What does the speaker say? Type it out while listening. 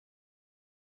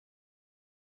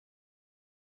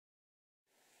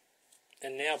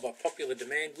and now by popular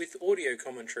demand with audio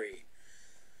commentary.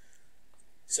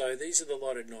 So these are the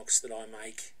lighted nocks that I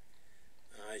make.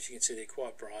 As you can see, they're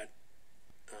quite bright.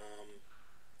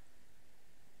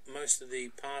 Most of the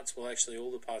parts, well actually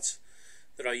all the parts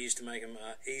that I use to make them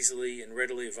are easily and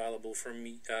readily available from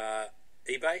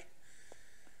eBay.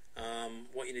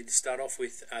 What you need to start off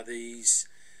with are these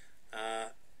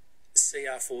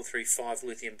CR435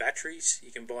 lithium batteries.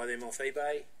 You can buy them off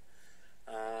eBay.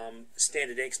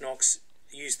 Standard X nocks,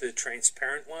 use the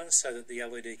transparent ones so that the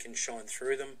LED can shine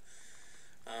through them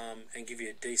and give you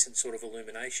a decent sort of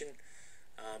illumination.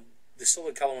 The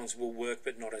solid colour ones will work,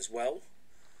 but not as well.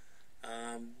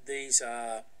 These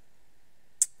are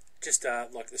just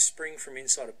like the spring from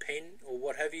inside a pen or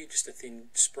what have you, just a thin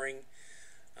spring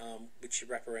which you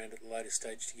wrap around at the later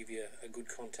stage to give you a good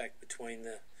contact between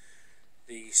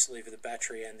the sleeve of the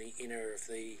battery and the inner of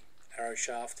the arrow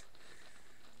shaft.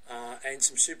 And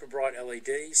some super bright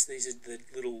LEDs. These are the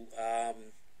little, I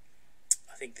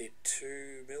think they're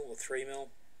 2mm or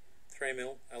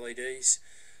 3mm LEDs.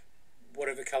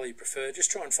 Whatever colour you prefer,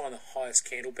 just try and find the highest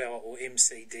candle power or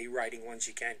MCD rating ones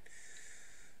you can.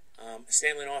 A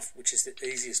Stanley knife, which is the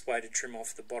easiest way to trim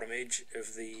off the bottom edge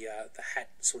of the hat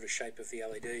sort of shape of the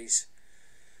LEDs.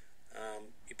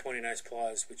 Your pointy nose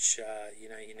pliers, which you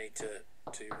need to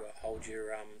hold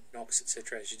your nocks,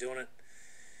 etc. as you're doing it.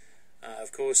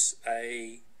 Of course,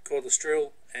 a cordless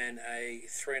drill and a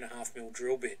 3.5mm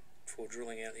drill bit for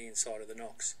drilling out the inside of the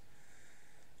nocks.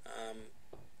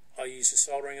 I use a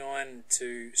soldering iron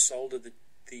to solder the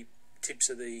tips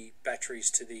of the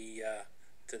batteries to the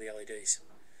LEDs.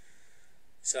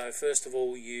 So first of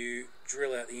all, you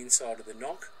drill out the inside of the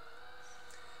nock.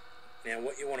 Now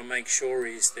what you want to make sure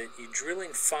is that you drill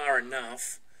in far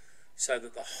enough so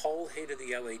that the whole head of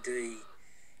the LED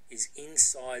is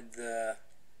inside the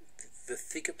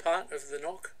thicker part of the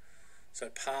nock, so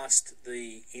past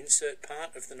the insert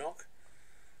part of the nock.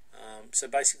 So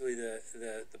basically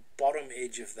the bottom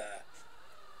edge of the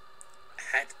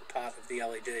hat part of the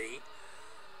LED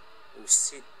will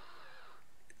sit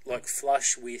like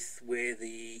flush with where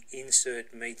the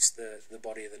insert meets the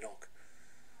body of the nock.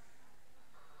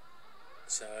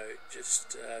 So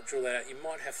just drill that out. You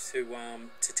might have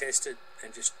to test it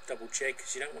and just double check,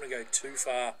 because you don't want to go too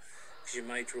far, because you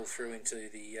may drill through into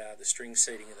the string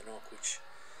seating of the nock, which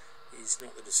is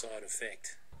not the desired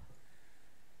effect.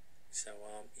 So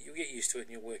you'll get used to it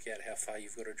and you'll work out how far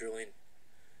you've got to drill in.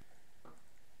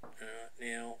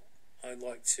 Now I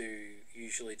like to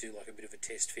usually do like a bit of a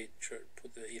test fit,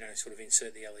 put the sort of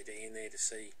insert the LED in there to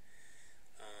see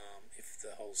if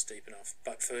the hole's deep enough.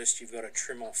 But first you've got to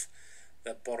trim off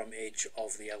the bottom edge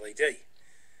of the LED.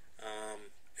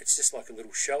 It's just like a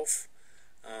little shelf.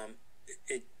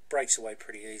 It breaks away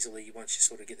pretty easily once you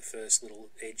sort of get the first little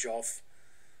edge off.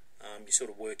 You sort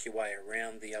of work your way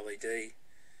around the LED,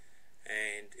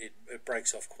 and it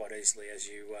breaks off quite easily as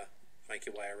you make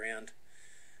your way around.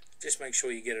 Just make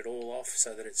sure you get it all off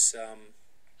so that it's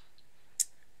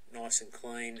nice and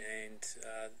clean and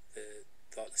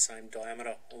like the same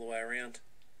diameter all the way around.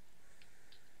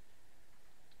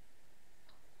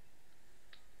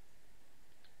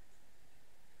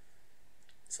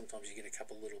 Sometimes you get a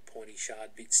couple little pointy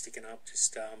shard bits sticking up.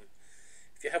 Just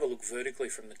if you have a look vertically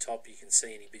from the top, you can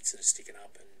see any bits that are sticking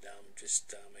up, and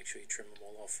just make sure you trim them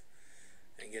all off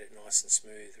and get it nice and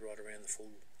smooth right around the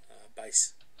full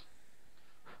base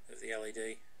of the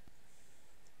LED.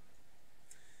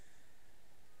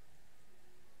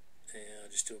 Now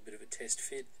I'll just do a bit of a test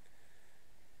fit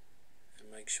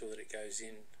and make sure that it goes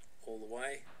in all the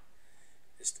way.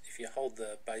 Just if you hold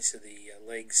the base of the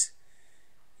legs,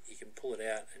 you can pull it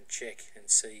out and check and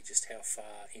see just how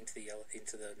far into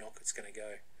the nock it's going to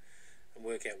go, and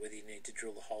work out whether you need to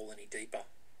drill the hole any deeper.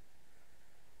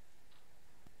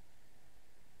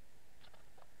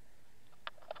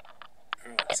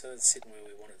 Alright, so it's sitting where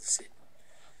we want it to sit.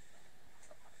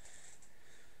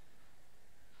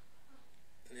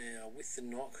 Now with the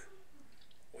nock,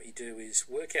 what you do is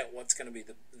work out what's going to be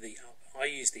I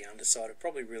use the underside. It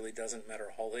probably really doesn't matter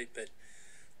a whole heap, but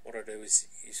what I do is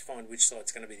find which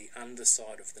side's going to be the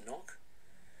underside of the nock,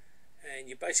 and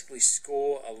you basically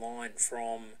score a line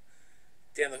from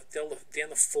down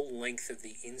the full length of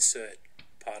the insert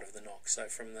part of the nock. So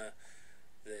from the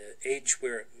edge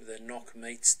where the nock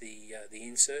meets the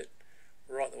insert,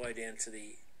 right the way down to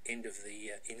the end of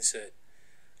the insert.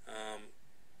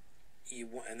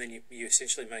 And then you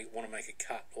essentially want to make a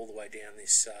cut all the way down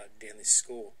this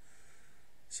score.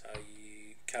 So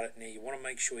you cut it. Now you want to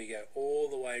make sure you go all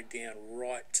the way down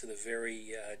right to the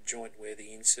very joint where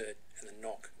the insert and the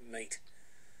nock meet,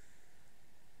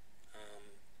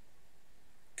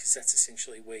 because because that's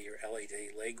essentially where your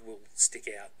LED leg will stick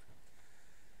out.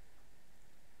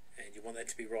 And you want that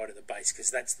to be right at the base, because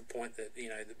that's the point that, you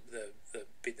know, the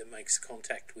bit that makes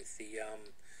contact with the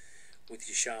with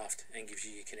your shaft and gives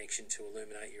you your connection to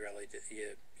illuminate your LED,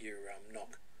 your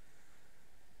knock.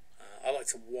 I like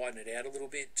to widen it out a little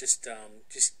bit. Just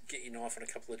get your knife on a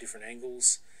couple of different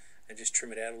angles and just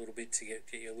trim it out a little bit to get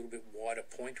you a little bit wider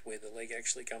point where the leg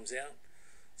actually comes out.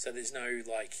 So there's no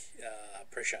like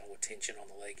pressure or tension on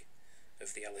the leg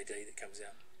of the LED that comes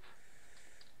out.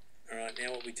 Alright,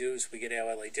 now what we do is we get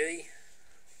our LED.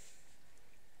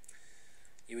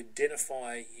 You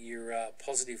identify your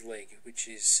positive leg, which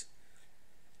is,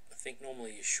 I think,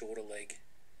 normally your shorter leg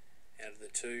out of the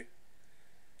two.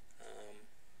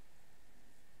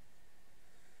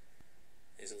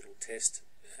 There's a little test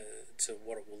to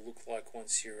what it will look like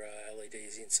once your LED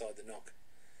is inside the knock.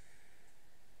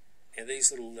 Now these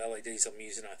little LEDs I'm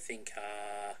using, I think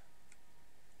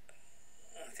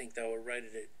they were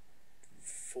rated at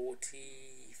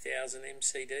 40,000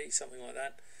 MCD, something like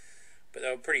that. But they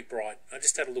were pretty bright. I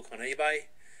just had a look on eBay,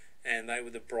 and they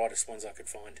were the brightest ones I could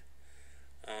find.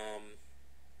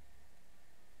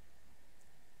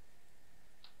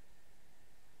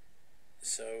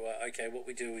 Okay, what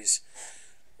we do is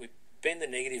we bend the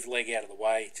negative leg out of the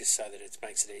way just so that it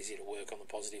makes it easier to work on the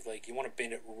positive leg. You want to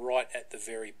bend it right at the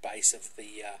very base of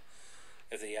the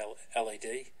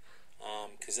LED,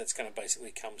 because that's going to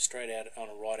basically come straight out on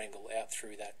a right angle out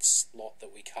through that slot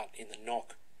that we cut in the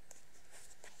knock.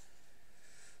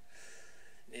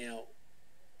 Now,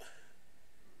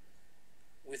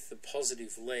 with the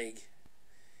positive leg,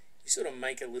 you sort of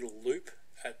make a little loop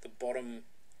at the bottom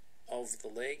of the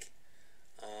leg,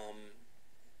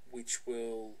 which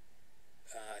will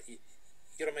you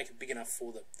got to make it big enough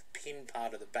for the pin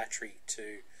part of the battery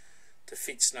to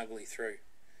fit snugly through.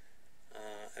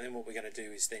 And then what we're going to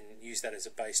do is then use that as a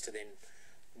base to then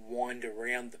wind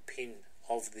around the pin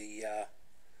of the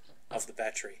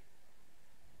battery.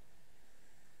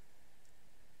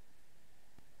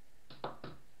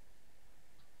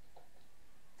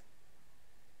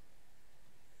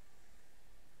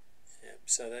 Yep,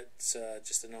 so that's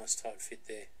just a nice tight fit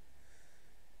there.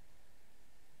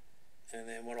 And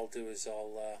then what I'll do is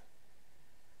I'll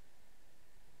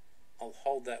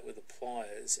hold that with the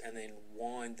pliers and then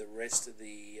wind the rest of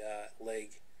the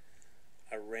leg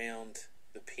around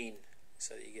the pin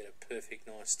so that you get a perfect,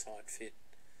 nice, tight fit.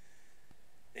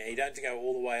 Now you don't have to go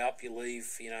all the way up. You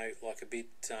leave, you know, like a bit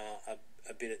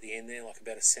at the end there, like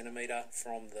about a centimetre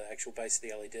from the actual base of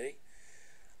the LED,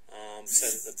 so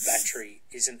that the battery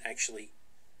isn't actually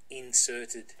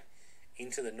inserted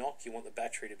into the knock. You want the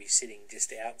battery to be sitting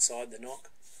just outside the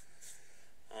knock.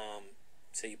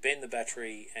 So you bend the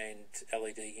battery and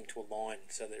LED into a line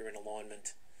so that they're in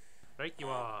alignment. Right you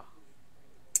are.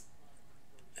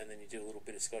 And then you do a little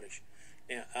bit of Scottish.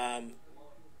 Now,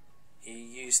 you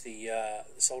use the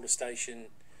solder station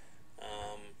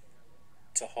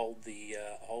to hold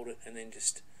it, and then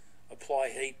just apply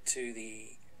heat to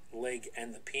the leg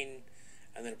and the pin,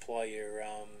 and then apply your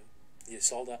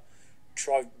solder.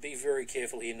 Be very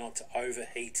careful here not to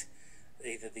overheat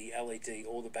either the LED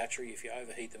or the battery. If you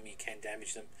overheat them, you can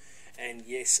damage them. And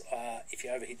yes, if you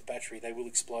overheat the battery, they will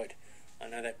explode. I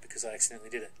know that because I accidentally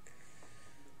did it.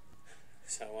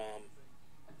 So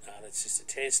that's just a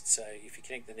test. So if you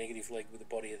connect the negative leg with the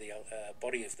body of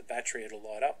the battery, it'll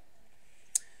light up.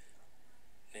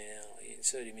 Now you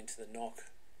insert him into the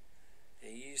knock.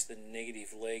 And you use the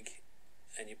negative leg,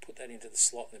 and you put that into the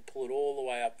slot, and then pull it all the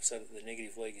way up so that the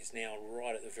negative leg is now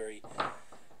right at the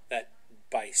that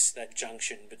base, that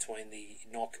junction between the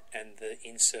knock and the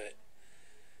insert.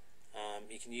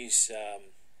 You can use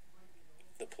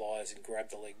the pliers and grab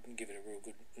the leg and give it a real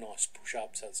good, nice push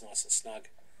up so it's nice and snug.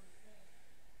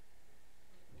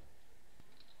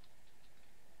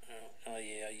 Oh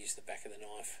yeah, I use the back of the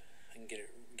knife and get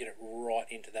it right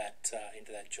into that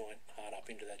joint, hard up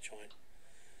into that joint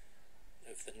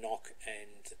of the knock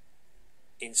and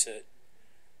insert.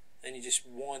 Then you just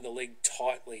wind the leg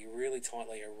tightly, really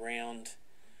tightly around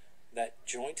that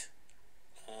joint.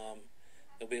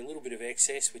 There'll be a little bit of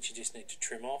excess which you just need to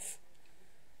trim off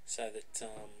so that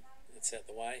it's out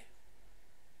the way.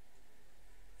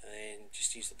 And then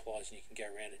just use the pliers and you can go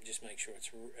around it and just make sure it's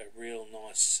a real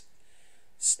nice,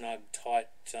 snug, tight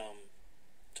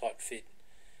fit.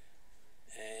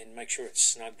 And make sure it's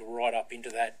snugged right up into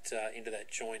that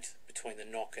joint between the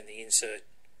knock and the insert.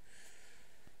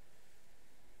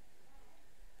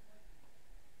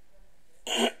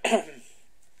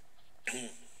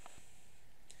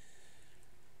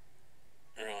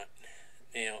 Alright,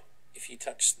 now if you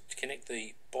connect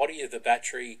the body of the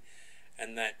battery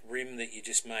and that rim that you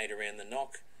just made around the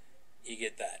knock, you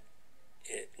get that.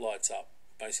 It lights up.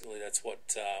 Basically, that's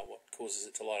what causes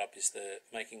it to light up, is the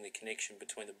making the connection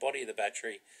between the body of the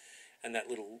battery and that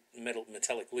little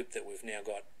metallic lip that we've now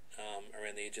got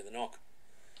around the edge of the knock.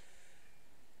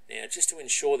 Now, just to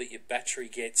ensure that your battery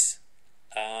gets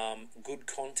good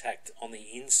contact on the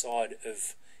inside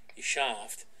of your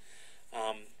shaft,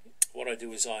 what I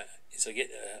do is I get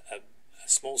a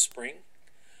small spring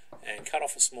and cut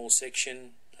off a small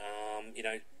section.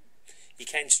 You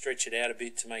can stretch it out a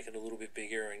bit to make it a little bit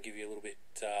bigger and give you a little bit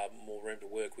more room to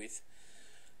work with.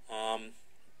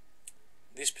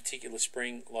 This particular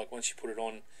spring, like once you put it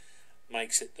on,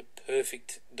 makes it the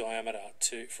perfect diameter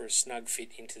for a snug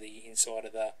fit into the inside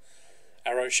of the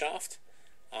arrow shaft.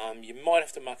 You might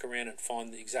have to muck around and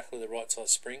find exactly the right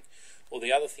size spring. Or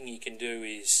the other thing you can do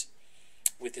is,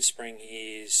 with the spring,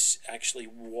 is actually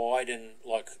widen,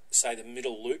 like say the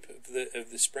middle loop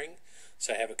of the spring.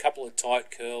 So have a couple of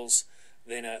tight curls,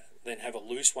 then have a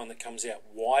loose one that comes out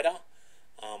wider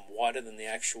than the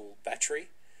actual battery,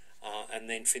 and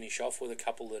then finish off with a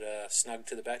couple that are snug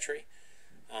to the battery.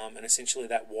 And essentially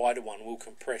that wider one will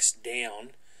compress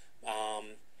down,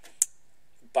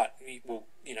 but it will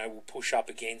push up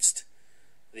against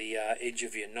the edge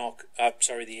of your knock.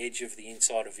 The edge of the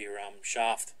inside of your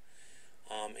shaft,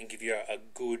 and give you a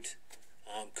good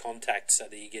contact, so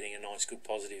that you're getting a nice, good,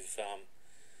 positive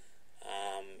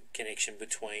connection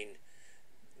between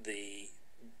the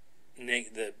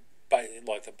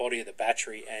body of the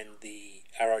battery and the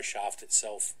arrow shaft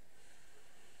itself.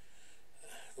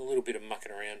 A little bit of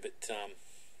mucking around, but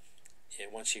yeah,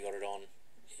 once you got it on,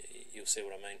 you'll see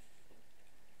what I mean.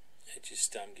 It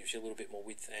just gives you a little bit more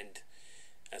width, and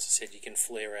as I said, you can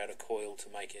flare out a coil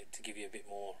to give you a bit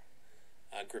more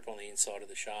grip on the inside of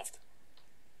the shaft.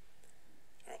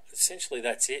 Alright, essentially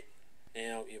that's it.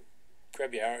 Now you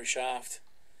grab your arrow shaft,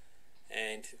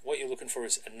 and what you're looking for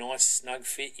is a nice snug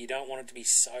fit. You don't want it to be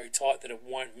so tight that it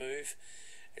won't move.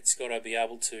 It's got to be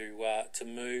able to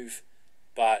move,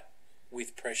 but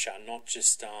with pressure, not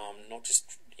just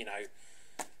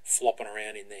flopping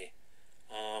around in there.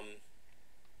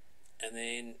 And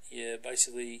then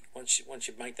basically once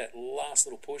you make that last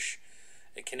little push,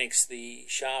 it connects the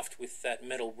shaft with that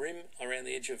metal rim around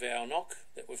the edge of our knock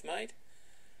that we've made,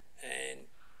 and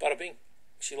bada bing,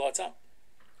 she lights up.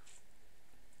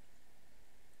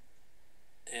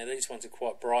 Now these ones are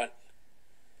quite bright.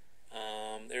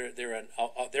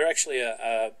 They're actually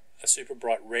a super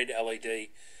bright red LED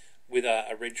with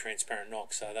a red transparent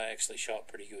knock, so they actually show up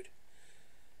pretty good.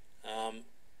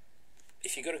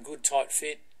 If you've got a good tight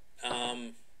fit,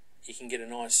 you can get a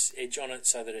nice edge on it,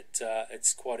 so that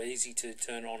it's quite easy to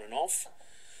turn on and off.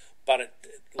 But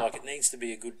it needs to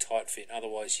be a good tight fit,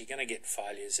 otherwise you're going to get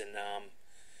failures and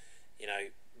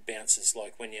bounces.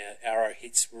 Like when your arrow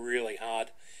hits really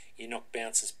hard, your knock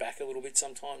bounces back a little bit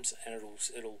sometimes, and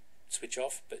it'll switch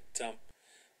off. But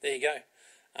there you go.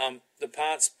 The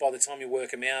parts, by the time you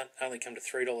work them out, only come to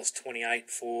 $3.28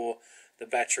 for the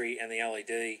battery and the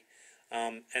LED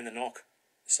and the knock.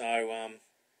 So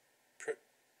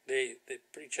they're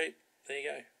pretty cheap. There you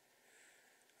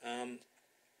go.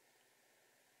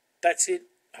 That's it.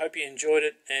 Hope you enjoyed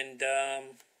it, and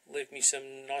leave me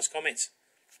some nice comments.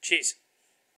 Cheers.